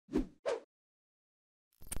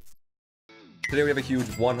Today we have a huge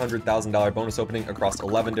 $100,000 bonus opening across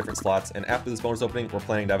 11 different slots, and after this bonus opening, we're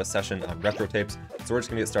planning to have a session on retro tapes, so we're just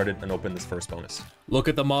gonna get started and open this first bonus. Look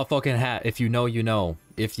at the motherfucking hat. If you know, you know.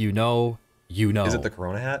 If you know, you know. Is it the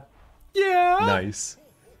Corona hat? Yeah! Nice.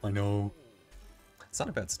 I know. It's not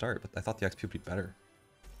a bad start, but I thought the XP would be better.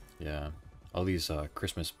 Yeah. All these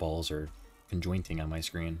Christmas balls are conjointing on my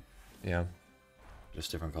screen. Yeah.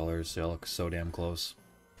 Just different colors. They all look so damn close.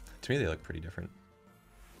 To me, they look pretty different.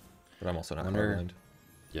 But I'm also not Wonder... colorblind.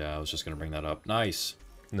 Yeah, I was just gonna bring that up. Nice.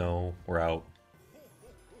 No, we're out.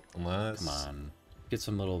 Unless... Come on. Get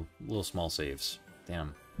some little small saves.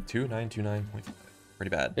 Damn. 2929.5. Pretty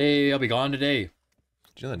bad. Hey, I'll be gone today. Do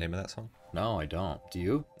you know the name of that song? No, I don't. Do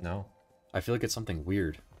you? No. I feel like it's something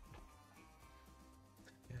weird.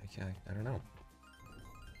 Yeah, I don't know.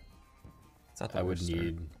 It's not that I would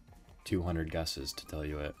need 200 guesses to tell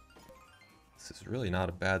you it. This is really not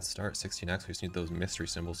a bad start. 16x, we just need those mystery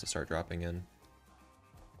symbols to start dropping in.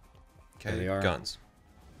 Okay, they are. Guns.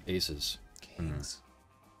 Aces. Kings.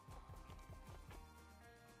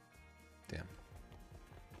 Damn.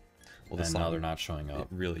 Well, And now they're not showing up. It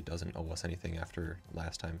really doesn't owe us anything after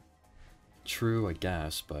last time. True, I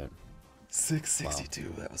guess, but...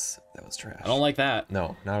 662, wow. That was trash. I don't like that.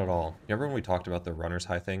 No, not at all. You remember when we talked about the runner's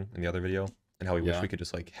high thing in the other video? And how we wish we could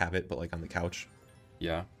just, like, have it, but, like, on the couch?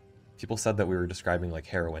 Yeah. People said that we were describing, like,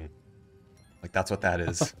 heroin. Like, that's what that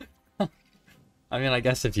is. I mean, I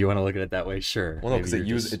guess if you want to look at it that way, sure. Well, no,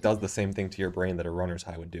 because it does the same thing to your brain that a runner's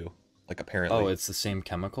high would do. Like, apparently. Oh, it's the same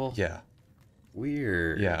chemical? Yeah.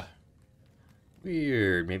 Weird. Yeah.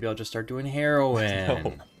 Weird. Maybe I'll just start doing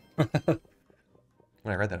heroin. No.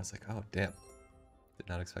 When I read that, I was like, oh, damn. Did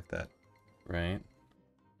not expect that. Right.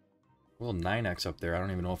 Well, 9x up there. I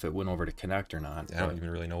don't even know if it went over to connect or not. Yeah, I don't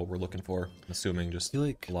even really know what we're looking for. I'm assuming just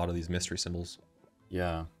like... a lot of these mystery symbols.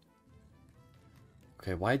 Yeah.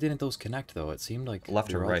 Okay, why didn't those connect, though? It seemed like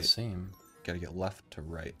left to right. The same. Gotta get left to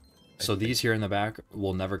right. So these here in the back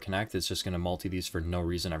will never connect? It's just going to multi these for no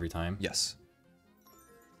reason every time? Yes.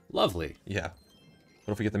 Lovely. Yeah.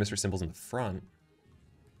 What if we get the mystery symbols in the front?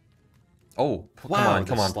 Oh, wow,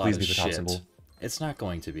 come on, please be the top symbol. It's not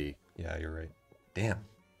going to be. Yeah, you're right. Damn.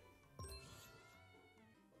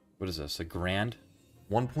 What is this, a grand?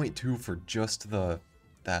 1.2 for just the...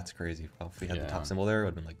 That's crazy. Well, if we had the top symbol there, it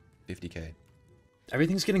would have been like 50k.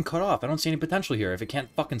 Everything's getting cut off. I don't see any potential here. If it can't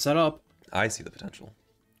fucking set up... I see the potential.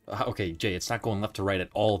 Okay, Jay, it's not going left to right at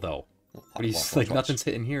all, though. What are you... Like, nothing's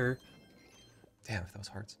hitting here. Damn, if that was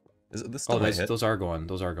hearts. Is it this still hit? Those are going.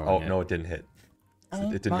 Those are going. Oh, yeah. no, it didn't hit. Oh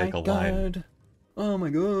it didn't make a line. Oh my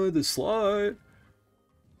god, the slide.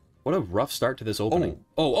 What a rough start to this opening.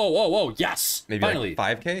 Oh, yes! Maybe finally.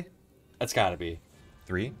 Like 5k? That's gotta be.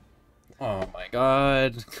 3? Oh my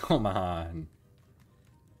god. Come on.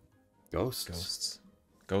 Ghosts.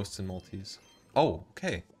 Ghosts and multis. Oh,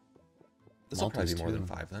 okay. This will probably be more too. than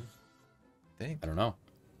 5 then. I think. I don't know.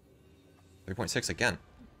 3.6 again.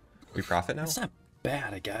 We profit now? It's not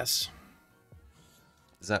bad, I guess.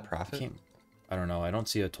 Is that profit? I don't know. I don't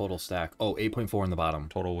see a total stack. Oh, 8.4 in the bottom.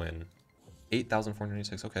 Total win.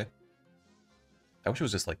 8,496. Okay. I wish it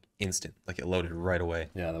was just like instant. Like it loaded right away.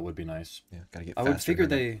 Yeah, that would be nice. Yeah, gotta get faster. faster. I would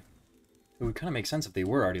figure it would kind of make sense if they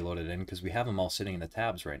were already loaded in because we have them all sitting in the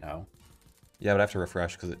tabs right now. Yeah, but I have to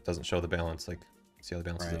refresh because it doesn't show the balance. Like, see how the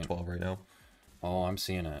balance is at 12 right now? Oh, I'm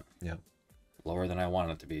seeing it. Yeah. Lower than I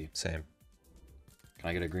want it to be. Same. Can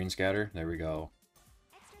I get a green scatter? There we go.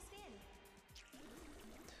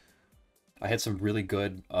 I had some really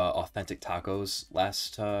good authentic tacos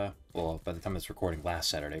last, well, by the time it's recording, last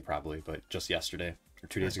Saturday probably, but just yesterday, or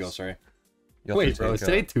 2 days ago, sorry. Wait, bro, is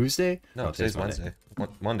today Tuesday? No, today's Wednesday.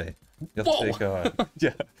 Monday. You have to take,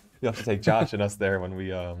 yeah, you have to take Josh and us there when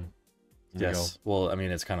we, yes. Well, I mean,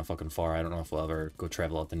 it's kind of fucking far. I don't know if we'll ever go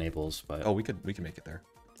travel out to Naples, but... Oh, we can make it there.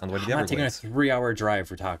 On the way to the I'm not Everglades. taking a 3-hour drive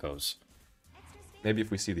for tacos. Maybe if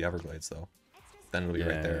we see the Everglades, though. Then it'll be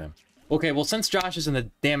right there. Yeah. Okay, well, since Josh is in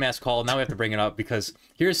the damn-ass call, now we have to bring it up, because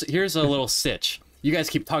here's a little sitch. You guys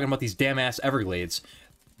keep talking about these damn-ass Everglades.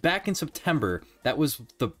 Back in September, that was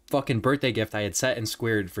the fucking birthday gift I had set and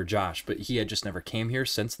squared for Josh, but he had just never came here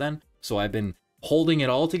since then. So I've been holding it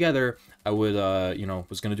all together. I would, you know,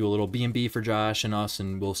 was going to do a little B&B for Josh and us,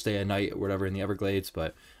 and we'll stay a night or whatever in the Everglades,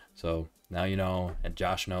 but... So, now you know, and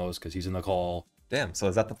Josh knows, because he's in the call. Damn, so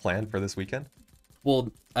is that the plan for this weekend?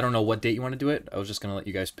 Well, I don't know what date you want to do it. I was just going to let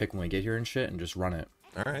you guys pick when we get here and shit and just run it.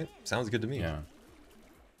 Alright, sounds good to me. Yeah.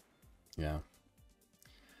 Yeah.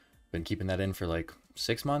 Been keeping that in for like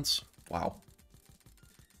 6 months. Wow.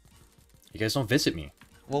 You guys don't visit me.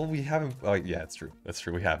 Well, we haven't... Oh, yeah, it's true. That's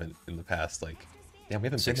true. We haven't in the past, like... Yeah, we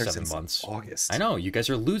haven't been here since months. August. I know. You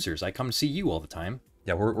guys are losers. I come to see you all the time.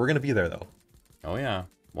 Yeah, we're going to be there, though. Oh yeah,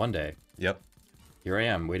 one day. Yep. Here I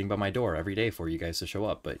am, waiting by my door every day for you guys to show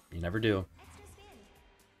up, but you never do.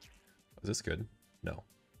 Is this good? No.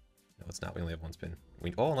 No, it's not. We only have one spin.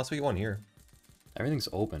 Oh, unless we get one here. Everything's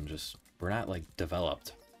open, just we're not like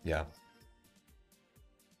developed. Yeah.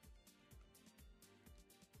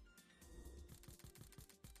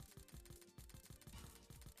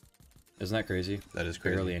 Isn't that crazy? That is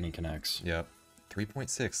crazy. Barely any connects. Yep.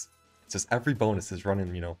 3.6. It's just every bonus is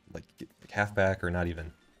running, you know, like half back or not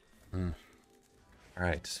even. Mm. All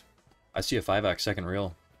right. I see a 5x second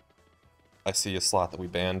reel. I see a slot that we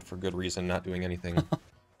banned for good reason, not doing anything.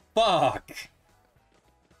 Fuck!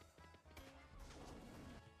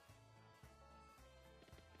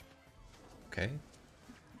 Okay.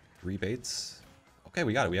 3 baits. Okay,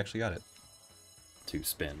 we got it. We actually got it. 2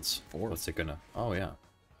 spins. 4. What's it gonna... Oh, yeah.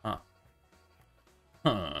 Huh.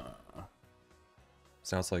 Huh.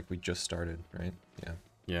 Sounds like we just started, right? Yeah.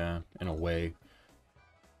 Yeah, in a way.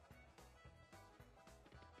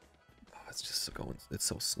 Oh, it's just going... It's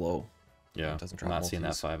so slow. Yeah, It doesn't I'm drop not seeing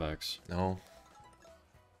that multis. 5x. No.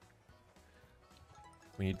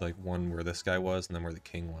 We need like one where this guy was and then where the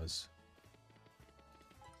king was.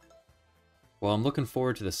 Well, I'm looking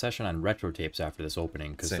forward to the session on retro tapes after this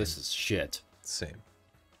opening, because this is shit. Same.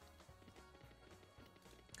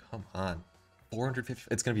 Come on. 450.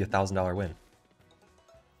 It's going to be $1,000 win.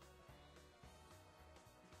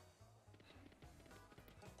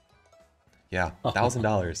 Yeah,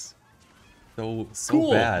 $1,000. So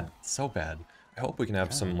Cool. bad. So bad. I hope we can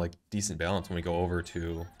have some like decent balance when we go over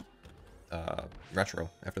to retro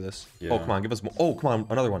after this. Yeah. Oh, come on, give us more. Oh, come on,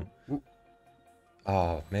 another one.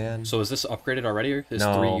 Oh, man. So is this upgraded already? Is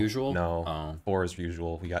no, 3 usual? No, Oh. 4 is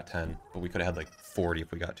usual. We got 10, but we could have had like 40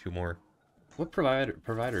 if we got 2 more. What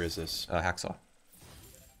provider is this? Hacksaw.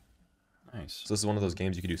 Nice. So this is one of those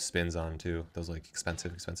games you can do spins on too. Those like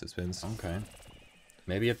expensive spins. Okay.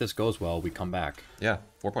 Maybe if this goes well, we come back. Yeah,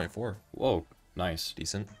 4.4. Whoa, nice.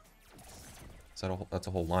 Decent. Is that that's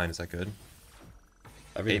a whole line? Is that good?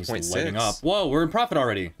 Everything's 8.6. lighting up. Whoa, we're in profit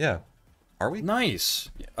already. Yeah. Are we? Nice.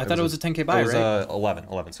 I thought it was a 10k buy, it was, right?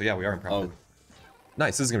 11. So yeah, we are in profit. Oh.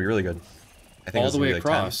 Nice. This is gonna be really good. I think All this the is way gonna be, like,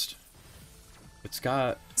 10. across. It's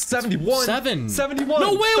got 71. 7. 71.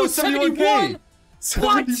 No way, it was 71.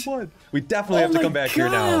 71. We definitely have to come back here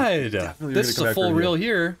now. Definitely This is a full reel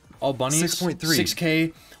here. All bunnies. 6.3.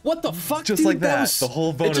 6k. What the fuck, Just dude? like that. Was, the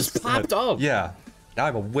whole bonus. It just popped up. Yeah. Now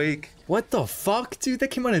I'm awake. What the fuck, dude? That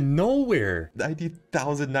came out of nowhere.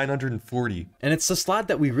 90,940. And it's a slot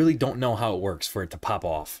that we really don't know how it works for it to pop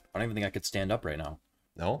off. I don't even think I could stand up right now.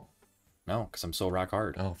 No? No, because I'm so rock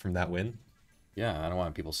hard. Oh, from that win? Yeah, I don't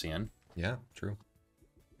want people seeing. Yeah, true.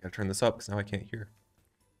 Gotta turn this up because now I can't hear.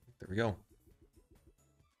 There we go.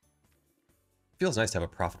 Feels nice to have a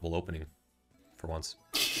profitable opening for once.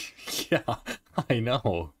 Yeah, I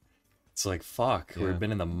know. It's like, fuck, Yeah. we've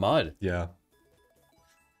been in the mud. Yeah.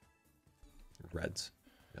 Reds.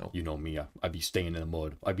 No. You know me, I'd be staying in the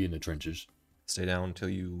mud. I'd be in the trenches. Stay down until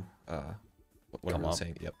you, whatever I'm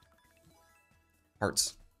saying. Yep.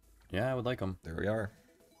 Hearts. Yeah, I would like them. There we are.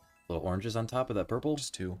 Little oranges on top of that purple.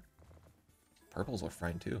 Just 2. Purples are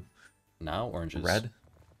fine too. Now oranges. Red?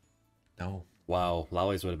 No. Wow,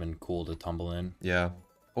 lollies would have been cool to tumble in. Yeah.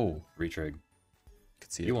 Oh. Retrig.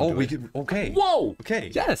 Could see it. You won't Oh, do we it. could. Okay. Whoa! Okay.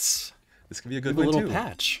 Yes! This could be a good Give a win little too.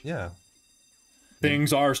 patch. Yeah.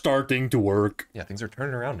 Things are starting to work. Yeah, things are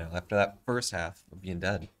turning around now after that first half of being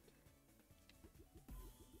dead.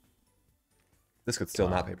 This could still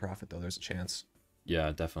not pay profit though. There's a chance. Yeah,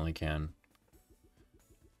 it definitely can.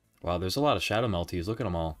 Wow, there's a lot of shadow melties. Look at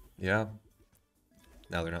them all. Yeah.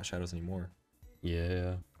 Now they're not shadows anymore.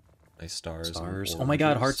 Yeah. Nice stars. and Stars. Oh my god,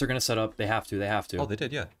 oranges. hearts are gonna set up. They have to. They have to. Oh, they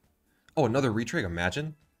did, yeah. Oh, another retrig.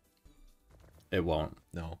 Imagine. It won't.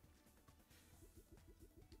 No.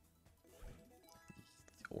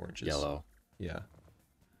 Oranges. Yellow. Yeah.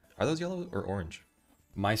 Are those yellow or orange?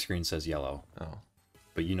 My screen says yellow, Oh.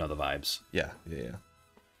 but you know the vibes. Yeah. Yeah. Yeah.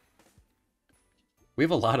 We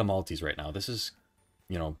have a lot of multis right now. This is,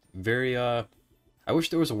 you know, very. I wish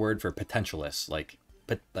there was a word for potentialists, like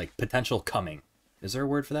potential coming. Is there a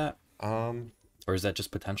word for that? Or is that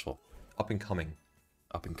just potential? Up and coming.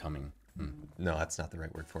 Up and coming. No, that's not the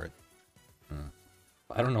right word for it.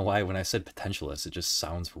 I don't know why when I said potentialist, it just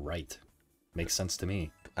sounds right. Makes sense to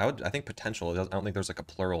me. I think potential. I don't think there's like a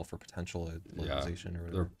plural for potentialization or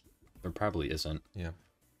whatever. There probably isn't. Yeah.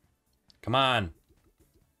 Come on.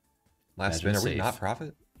 Last spin. Imagine Are we safe. not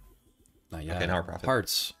profit? Not yet. Okay, now we're profit.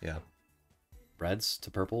 Hearts. Yeah. Reds to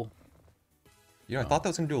purple. You know, I thought that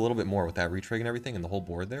was gonna do a little bit more with that retrig and everything and the whole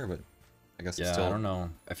board there, but I guess Yeah, it's still I don't know.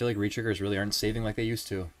 I feel like retriggers really aren't saving like they used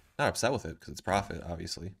to. Not upset with it because it's profit,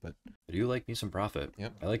 obviously, but I do like me some profit.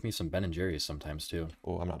 Yep. I like me some Ben and Jerry's sometimes too.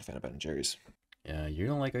 oh, I'm not a fan of Ben and Jerry's. Yeah, you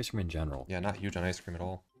don't like ice cream in general. Yeah, not huge on ice cream at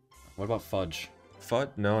all. What about fudge? Fudge?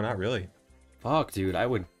 No, not really. Fuck, dude, I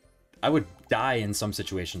would die in some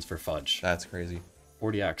situations for fudge. That's crazy.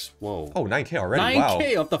 40x. Whoa. Oh, 9K already.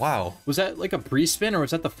 9K wow. up the. Wow. Was that like a pre-spin or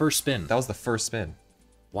was that the first spin? That was the first spin.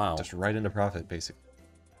 Wow. Just right into profit, basically.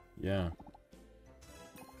 Yeah.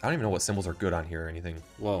 I don't even know what symbols are good on here or anything.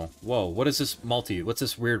 Whoa. Whoa. What is this multi? What's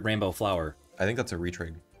this weird rainbow flower? I think that's a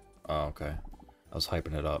retrig. Oh, okay. I was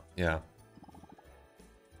hyping it up. Yeah.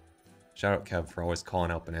 Shout out Kev for always calling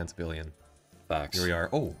out Bonanza Billion. Facts. Here we are.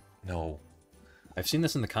 Oh, no. I've seen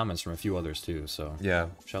this in the comments from a few others too, so Yeah.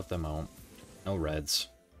 shout them out. No reds.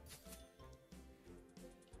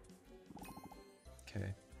 Okay.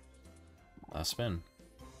 Last spin.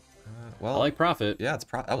 Well, I like profit. yeah,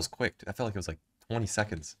 that was quick. I felt like it was like 20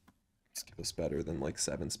 seconds. Let's give us better than like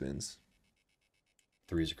 7 spins.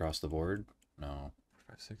 Threes across the board. No.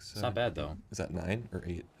 5, 6, 7. It's not bad though. Is that 9 or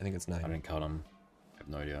 8? I think it's 9. I didn't count them. I have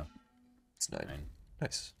no idea. It's 9. 9.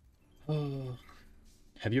 Nice.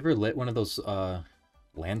 Have you ever lit one of those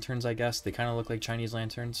lanterns, I guess? They kind of look like Chinese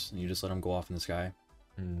lanterns, and you just let them go off in the sky?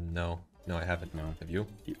 No. No, I haven't. No. Have you?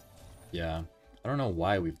 Yeah. I don't know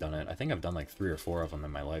why we've done it. I think I've done like 3 or 4 of them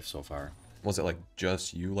in my life so far. Was it like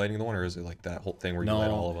just you lighting the one, or is it like that whole thing where you No. light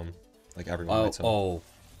all of them? Like everyone lights them? Oh,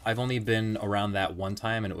 I've only been around that one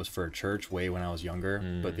time, and it was for a church way when I was younger.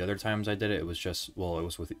 But the other times I did it, it was just, well, it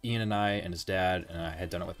was with Ian and I and his dad, and I had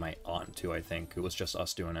done it with my aunt too, I think. It was just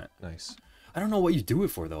us doing it. Nice. I don't know what you do it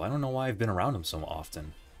for, though. I don't know why I've been around them so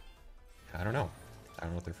often. I don't know. I don't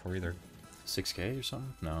know what they're for either. 6K or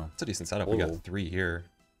something? No. It's a decent setup. We Whoa. got 3 here.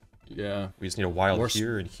 Yeah. We just need a wild More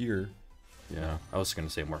here and here. Yeah. I was going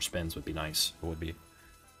to say more spins would be nice. It would be.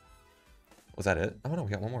 Was that it? Oh no, we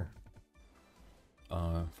got one more.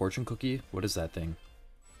 Fortune cookie? What is that thing?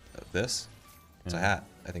 This? It's a Yeah. hat.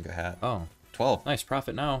 I think a hat. Oh, 12. nice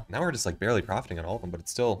profit now. Now we're just like barely profiting on all of them, but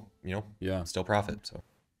it's still, you know, Yeah. still profit. So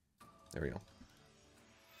there we go.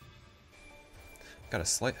 Got a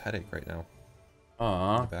slight headache right now.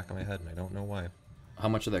 Aw. Back of my head, and I don't know why. How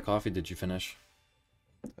much of that coffee did you finish?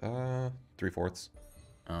 3/4.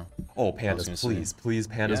 Oh. Oh, gonna pandas, say. please. Please,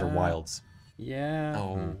 pandas are Yeah. wilds. Yeah.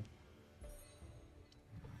 Oh.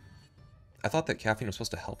 I thought that caffeine was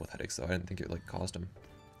supposed to help with headaches, though. I didn't think it, like, caused them.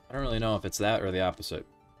 I don't really know if it's that or the opposite.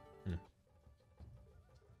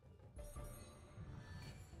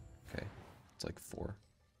 Okay. It's like 4.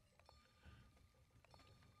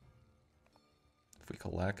 If we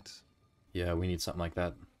collect... Yeah, we need something like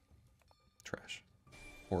that. Trash.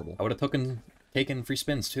 Horrible. I would have taken free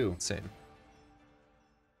spins too. Same.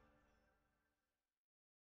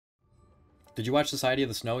 Did you watch Society of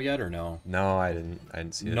the Snow yet or no? No, I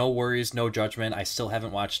didn't see it. No worries, no judgment. I still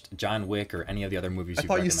haven't watched John Wick or any of the other movies I you've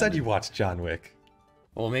thought you said you recommended. watched John Wick.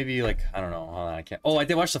 Well, maybe like, I don't know. Hold on, I can't. Oh, I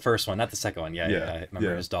did watch the first one, not the second one. Yeah, Yeah, I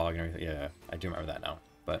remember yeah. his dog and everything. Yeah, I do remember that now.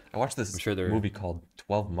 But I watched this I'm sure they're- movie called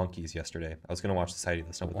 12 Monkeys yesterday. I was going to watch Society of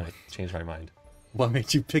the Snow, but then I changed my mind. what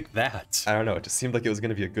made you pick that? I don't know. It just seemed like it was going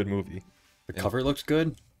to be a good movie. The cover looked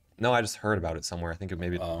good. No, I just heard about it somewhere. I think it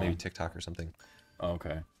maybe Oh. maybe TikTok or something. Oh,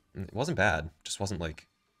 okay. And it wasn't bad. It just wasn't like,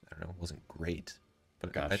 I don't know, it wasn't great. But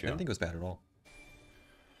I Gotcha. didn't think it was bad at all.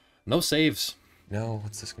 No saves. No,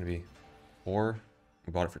 what's this going to be? 4.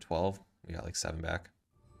 We bought it for 12. We got like 7 back.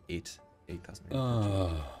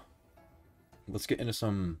 8,000. Let's get into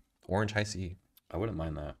some. Orange High C. I wouldn't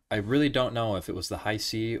mind that. I really don't know if it was the high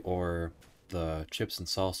C or the chips and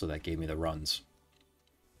salsa that gave me the runs.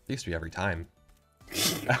 It used to be every time.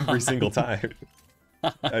 Every single time.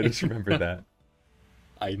 I just remember that.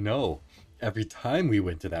 I know. Every time we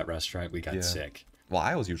went to that restaurant, we got Yeah. sick. Well,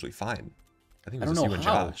 I was usually fine. I think it I was don't just you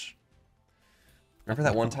know and how. Josh. Remember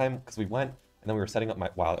that one time? Because we went, and then we were setting up my...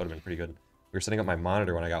 Wow, that would have been pretty good. We were setting up my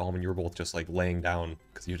monitor when I got home, and you were both just, like, laying down,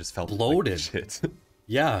 because you just felt Bloated. like shit.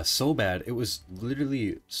 Yeah, so bad. It was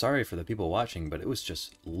literally, sorry for the people watching, but it was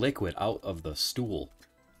just liquid out of the stool.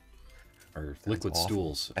 Or liquid awful.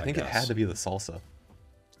 stools, I think it guess. had to be the salsa.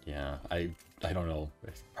 Yeah, I don't know.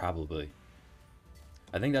 Probably.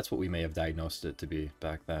 I think that's what we may have diagnosed it to be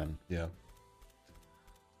back then. Yeah.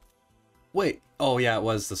 Wait. Oh, yeah, it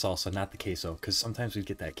was the salsa, not the queso. Because sometimes we'd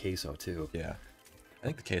get that queso, too. Yeah. I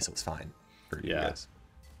think the queso was fine for you Yeah. guys.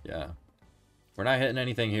 Yeah. We're not hitting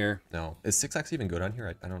anything here. No. Is 6x even good on here?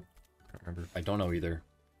 I don't remember. I don't know either.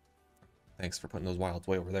 Thanks for putting those wilds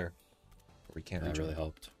way over there. Where we can't That reach really them.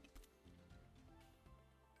 helped.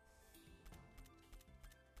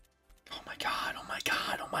 Oh my god, oh my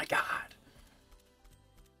god, oh my god.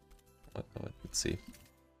 Let's see.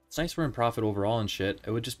 It's nice we're in profit overall and shit.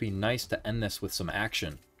 It would just be nice to end this with some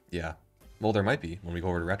action. Yeah. Well, there might be when we go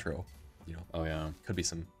over to retro. You know. Oh yeah. Could be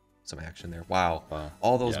some action there. Wow. Wow.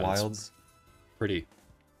 All those Yeah, wilds. Pretty.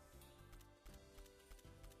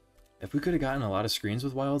 If we could have gotten a lot of screens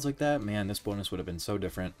with wilds like that, man, this bonus would have been so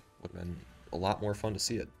different. Would have been a lot more fun to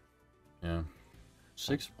see it. Yeah.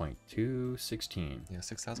 6.216. Yeah,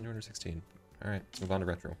 6,216. All right, let's move on to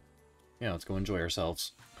retro. Yeah, let's go enjoy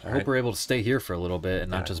ourselves. I All hope right. we're able to stay here for a little bit and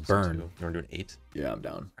not just burn. You want to do an 8? Yeah, I'm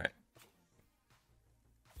down. All right.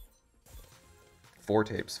 4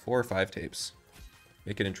 tapes. 4 or 5 tapes.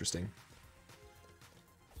 Make it interesting.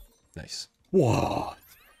 Nice. Whoa.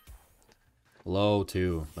 Low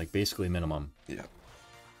too, like basically minimum. Yeah.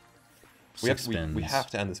 Six We spins. have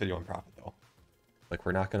to end this video on profit though. Like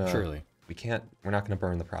we're not gonna. Surely. We're not gonna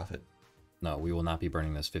burn the profit. No, we will not be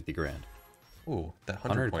burning this 50 grand. Ooh, that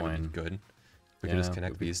 100 coin would be good. We can just Yeah,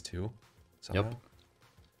 connect these two. Somehow. Yep.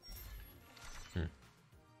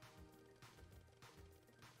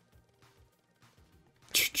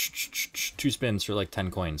 2 spins for like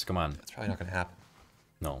 10 coins. Come on. That's probably not gonna happen.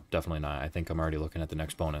 No, definitely not. I think I'm already looking at the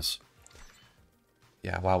next bonus.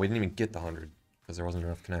 Yeah. Wow. We didn't even get the 100 because there wasn't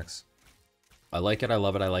enough connects. I like it. I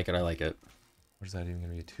love it. I like it. I like it. What is that even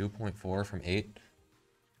gonna be? 2.4 from 8.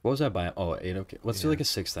 What was that by? Oh, 8. Okay. Let's do like a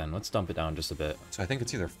 6 then. Let's dump it down just a bit. So I think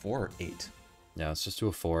it's either 4 or 8. Yeah, let's just do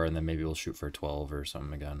a 4 and then maybe we'll shoot for a 12 or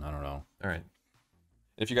something again. I don't know. All right.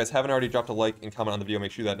 If you guys haven't already dropped a like and comment on the video,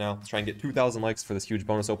 make sure you do that now. Let's try and get 2,000 likes for this huge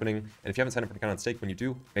bonus opening. And if you haven't signed up for an account on Stake, when you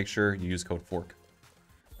do, make sure you use code FORK.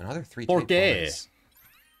 Another 3 Fork.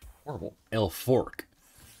 Horrible. El Fork.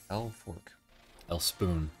 L fork. El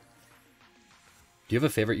Spoon. Do you have a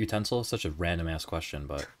favorite utensil? Such a random ass question,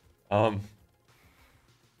 but Probably.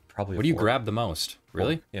 what do you grab the most?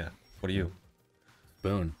 Really? Oh, yeah. What do you?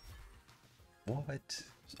 Spoon. What?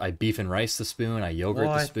 I beef and rice the spoon. I yogurt the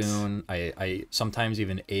What? spoon. I sometimes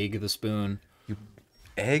even egg the spoon. You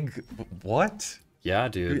egg? What? Yeah, You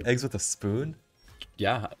dude. eat eggs with a spoon?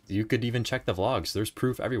 Yeah, you could even check the vlogs. There's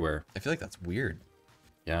proof everywhere. I feel like that's weird.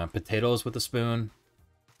 Yeah, potatoes with a spoon.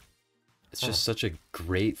 It's just such a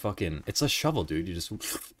great fucking... It's a shovel, dude. You just,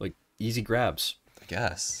 like, easy grabs. I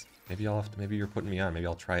guess. Maybe I'll have to, maybe you're putting me on. Maybe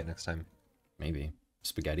I'll try it next time. Maybe.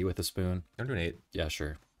 Spaghetti with a spoon. I'm doing 8. Yeah,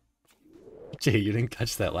 sure. Jay, you didn't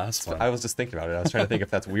catch that last one. I was just thinking about it. I was trying to think if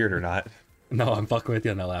that's weird or not. No, I'm fucking with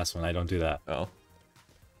you on that last one. I don't do that. Oh.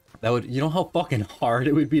 That would... You know how fucking hard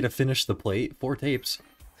it would be to finish the plate? 4 tapes.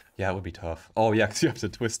 Yeah, it would be tough. Oh, yeah, because you have to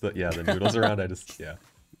twist the noodles around. Yeah.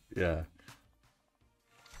 Yeah.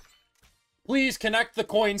 Please connect the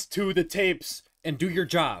coins to the tapes and do your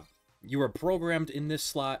job. You are programmed in this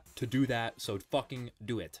slot to do that, so fucking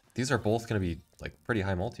do it. These are both going to be, like, pretty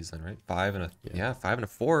high multis then, right? 5 and a... Yeah, 5 and a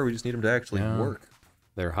 4. We just need them to actually work.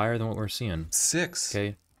 They're higher than what we're seeing. 6.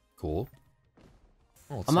 Okay, cool.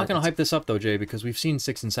 Oh, I'm not going to hype this up, though, Jay, because we've seen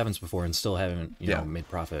 6 and 7s before and still haven't, you Yeah. know, made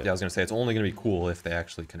profit. Yeah, I was going to say, it's only going to be cool if they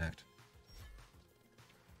actually connect.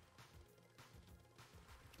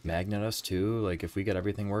 Magnet us, too. Like, if we get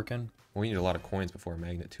everything working. Well, we need a lot of coins before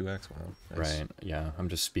Magnet 2x. Wow. Nice. Right, yeah. I'm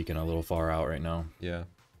just speaking a little far out right now. Yeah.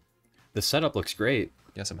 The setup looks great.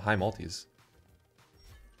 Yeah, some high multis.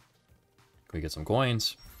 Can we get some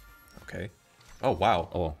coins? Okay. Oh, wow.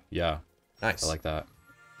 Oh, yeah. Nice. I like that.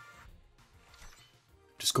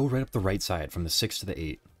 Just go right up the right side from the 6 to the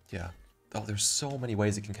 8. Yeah. Oh, there's so many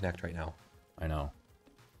ways it can connect right now. I know.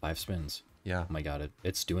 5 spins. Yeah. Oh my god,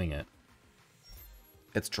 it's doing it.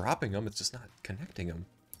 It's dropping them. It's just not connecting them.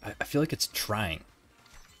 I feel like it's trying.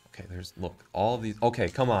 Okay, look, all of these. Okay,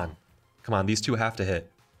 come on. Come on, these two have to hit.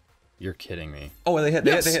 You're kidding me. Oh, they hit.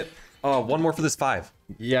 Yes! They hit. One more for this 5.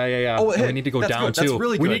 Yeah. Oh, it And we hit. need to go That's down good. too. That's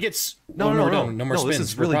really We good. need to get No, no more spins. This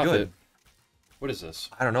is for really profit. good. What is this?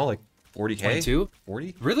 I don't know, like 40k? 22?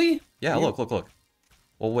 40? Really? Yeah, look.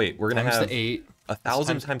 Well, wait, we're going to Times have the 8.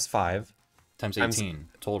 1,000 times 5. Times 18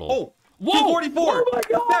 total. Oh, whoa! 244! Oh my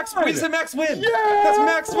god! Max, wait, is it max win? Yeah! That's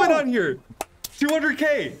max win on here!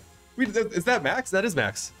 200k! Is that max? That is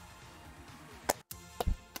max.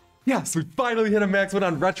 Yes, we finally hit a max win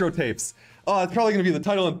on retro tapes. Oh, it's probably going to be the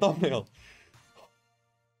title and thumbnail.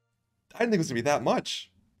 I didn't think it was going to be that much.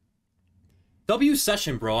 W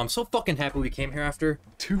session, bro. I'm so fucking happy we came here after.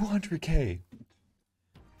 200k.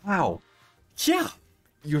 Wow. Yeah.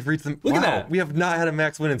 You've reached them. Look at wow, that. We have not had a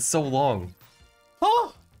max win in so long.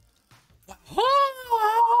 Oh.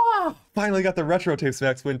 Finally got the retro tapes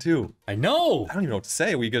max win too. I know. I don't even know what to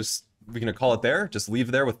say. We gonna call it there? Just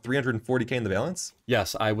leave there with 340k in the balance?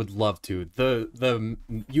 Yes, I would love to. The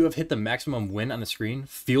you have hit the maximum win on the screen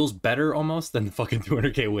feels better almost than the fucking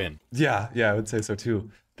 200k win. Yeah, I would say so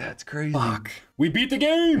too. That's crazy. Fuck. We beat the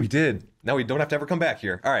game. We did. Now we don't have to ever come back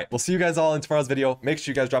here. All right, we'll see you guys all in tomorrow's video. Make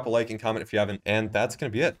sure you guys drop a like and comment if you haven't. And that's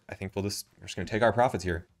gonna be it. I think we're just gonna take our profits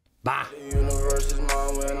here. Bye. The universe is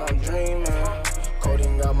mine when I'm dreaming.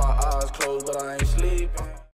 Coding got my eyes closed, but I ain't sleeping.